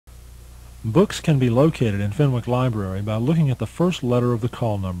Books can be located in Fenwick Library by looking at the first letter of the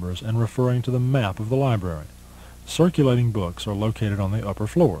call numbers and referring to the map of the library. Circulating books are located on the upper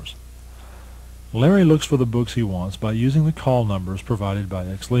floors. Larry looks for the books he wants by using the call numbers provided by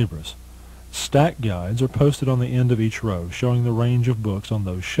Ex Libris. Stack guides are posted on the end of each row, showing the range of books on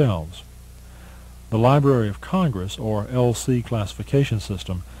those shelves. The Library of Congress, or LC classification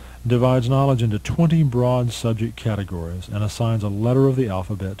system, divides knowledge into 20 broad subject categories and assigns a letter of the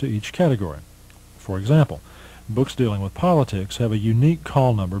alphabet to each category. For example, books dealing with politics have a unique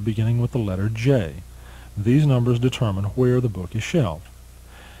call number beginning with the letter J. These numbers determine where the book is shelved.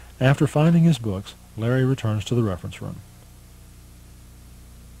 After finding his books, Larry returns to the reference room.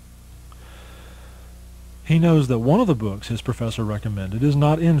 He knows that one of the books his professor recommended is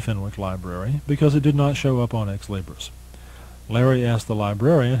not in Fenwick Library because it did not show up on Ex Libris. Larry asks the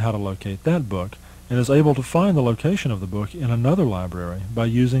librarian how to locate that book and is able to find the location of the book in another library by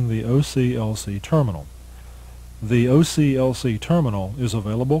using the OCLC terminal. The OCLC terminal is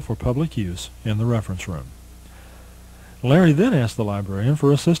available for public use in the reference room. Larry then asks the librarian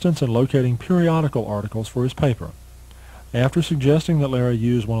for assistance in locating periodical articles for his paper. After suggesting that Larry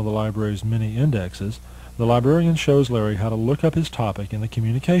use one of the library's many indexes, the librarian shows Larry how to look up his topic in the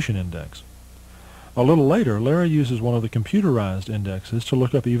communication index. A little later, Larry uses one of the computerized indexes to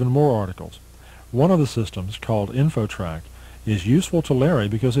look up even more articles. One of the systems, called InfoTrack, is useful to Larry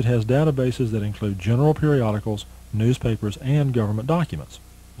because it has databases that include general periodicals, newspapers, and government documents.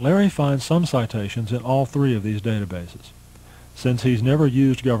 Larry finds some citations in all three of these databases. Since he's never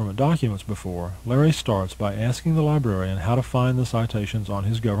used government documents before, Larry starts by asking the librarian how to find the citations on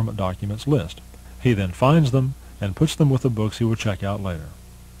his government documents list. He then finds them and puts them with the books he will check out later.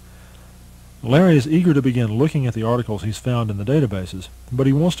 Larry is eager to begin looking at the articles he's found in the databases, but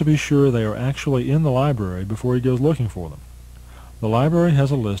he wants to be sure they are actually in the library before he goes looking for them. The library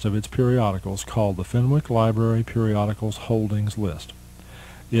has a list of its periodicals called the Fenwick Library Periodicals Holdings List.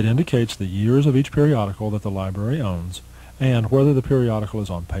 It indicates the years of each periodical that the library owns and whether the periodical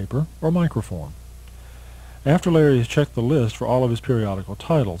is on paper or microform. After Larry has checked the list for all of his periodical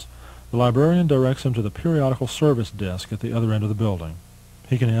titles, the librarian directs him to the periodical service desk at the other end of the building.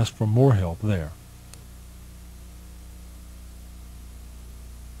 He can ask for more help there.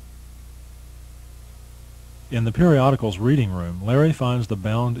 In the periodicals reading room, Larry finds the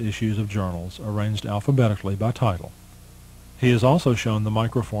bound issues of journals arranged alphabetically by title. He is also shown the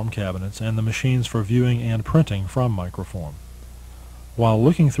microform cabinets and the machines for viewing and printing from microform. While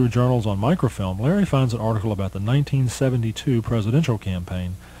looking through journals on microfilm, Larry finds an article about the 1972 presidential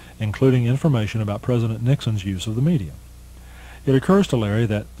campaign, including information about President Nixon's use of the media. It occurs to Larry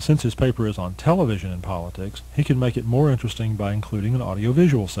that, since his paper is on television and politics, he can make it more interesting by including an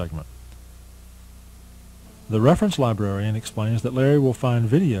audiovisual segment. The reference librarian explains that Larry will find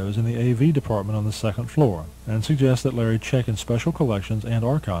videos in the AV department on the second floor, and suggests that Larry check in special collections and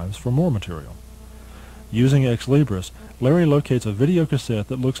archives for more material. Using Ex Libris, Larry locates a video cassette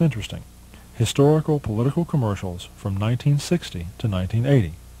that looks interesting: historical political commercials from 1960 to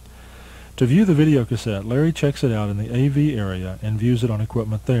 1980. To view the video cassette, Larry checks it out in the AV area and views it on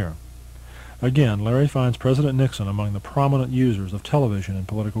equipment there. Again, Larry finds President Nixon among the prominent users of television in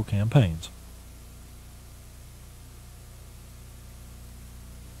political campaigns.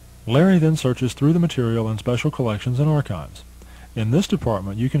 Larry then searches through the material in special collections and archives. In this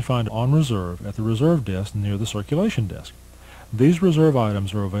department, you can find on reserve at the reserve desk near the circulation desk. These reserve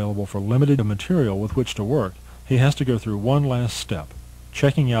items are available for limited material with which to work. He has to go through one last step: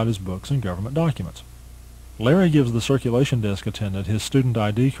 checking out his books and government documents. Larry gives the circulation desk attendant his student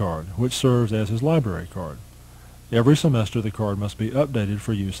ID card, which serves as his library card. Every semester the card must be updated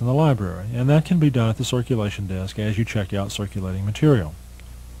for use in the library, and that can be done at the circulation desk as you check out circulating material.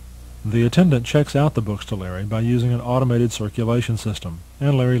 The attendant checks out the books to Larry by using an automated circulation system,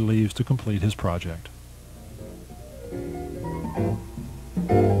 and Larry leaves to complete his project.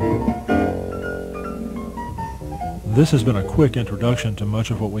 This has been a quick introduction to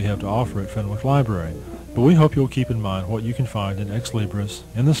much of what we have to offer at Fenwick Library, but we hope you'll keep in mind what you can find in Ex Libris,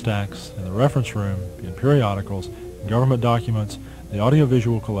 in the stacks, in the reference room, in periodicals, government documents, the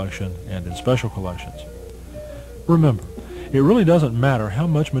audiovisual collection, and in special collections. Remember, it really doesn't matter how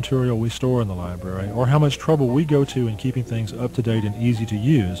much material we store in the library or how much trouble we go to in keeping things up to date and easy to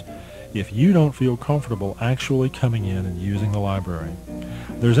use if you don't feel comfortable actually coming in and using the library.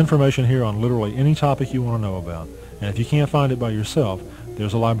 There's information here on literally any topic you want to know about, and if you can't find it by yourself,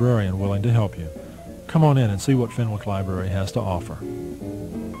 there's a librarian willing to help you. Come on in and see what Fenwick Library has to offer.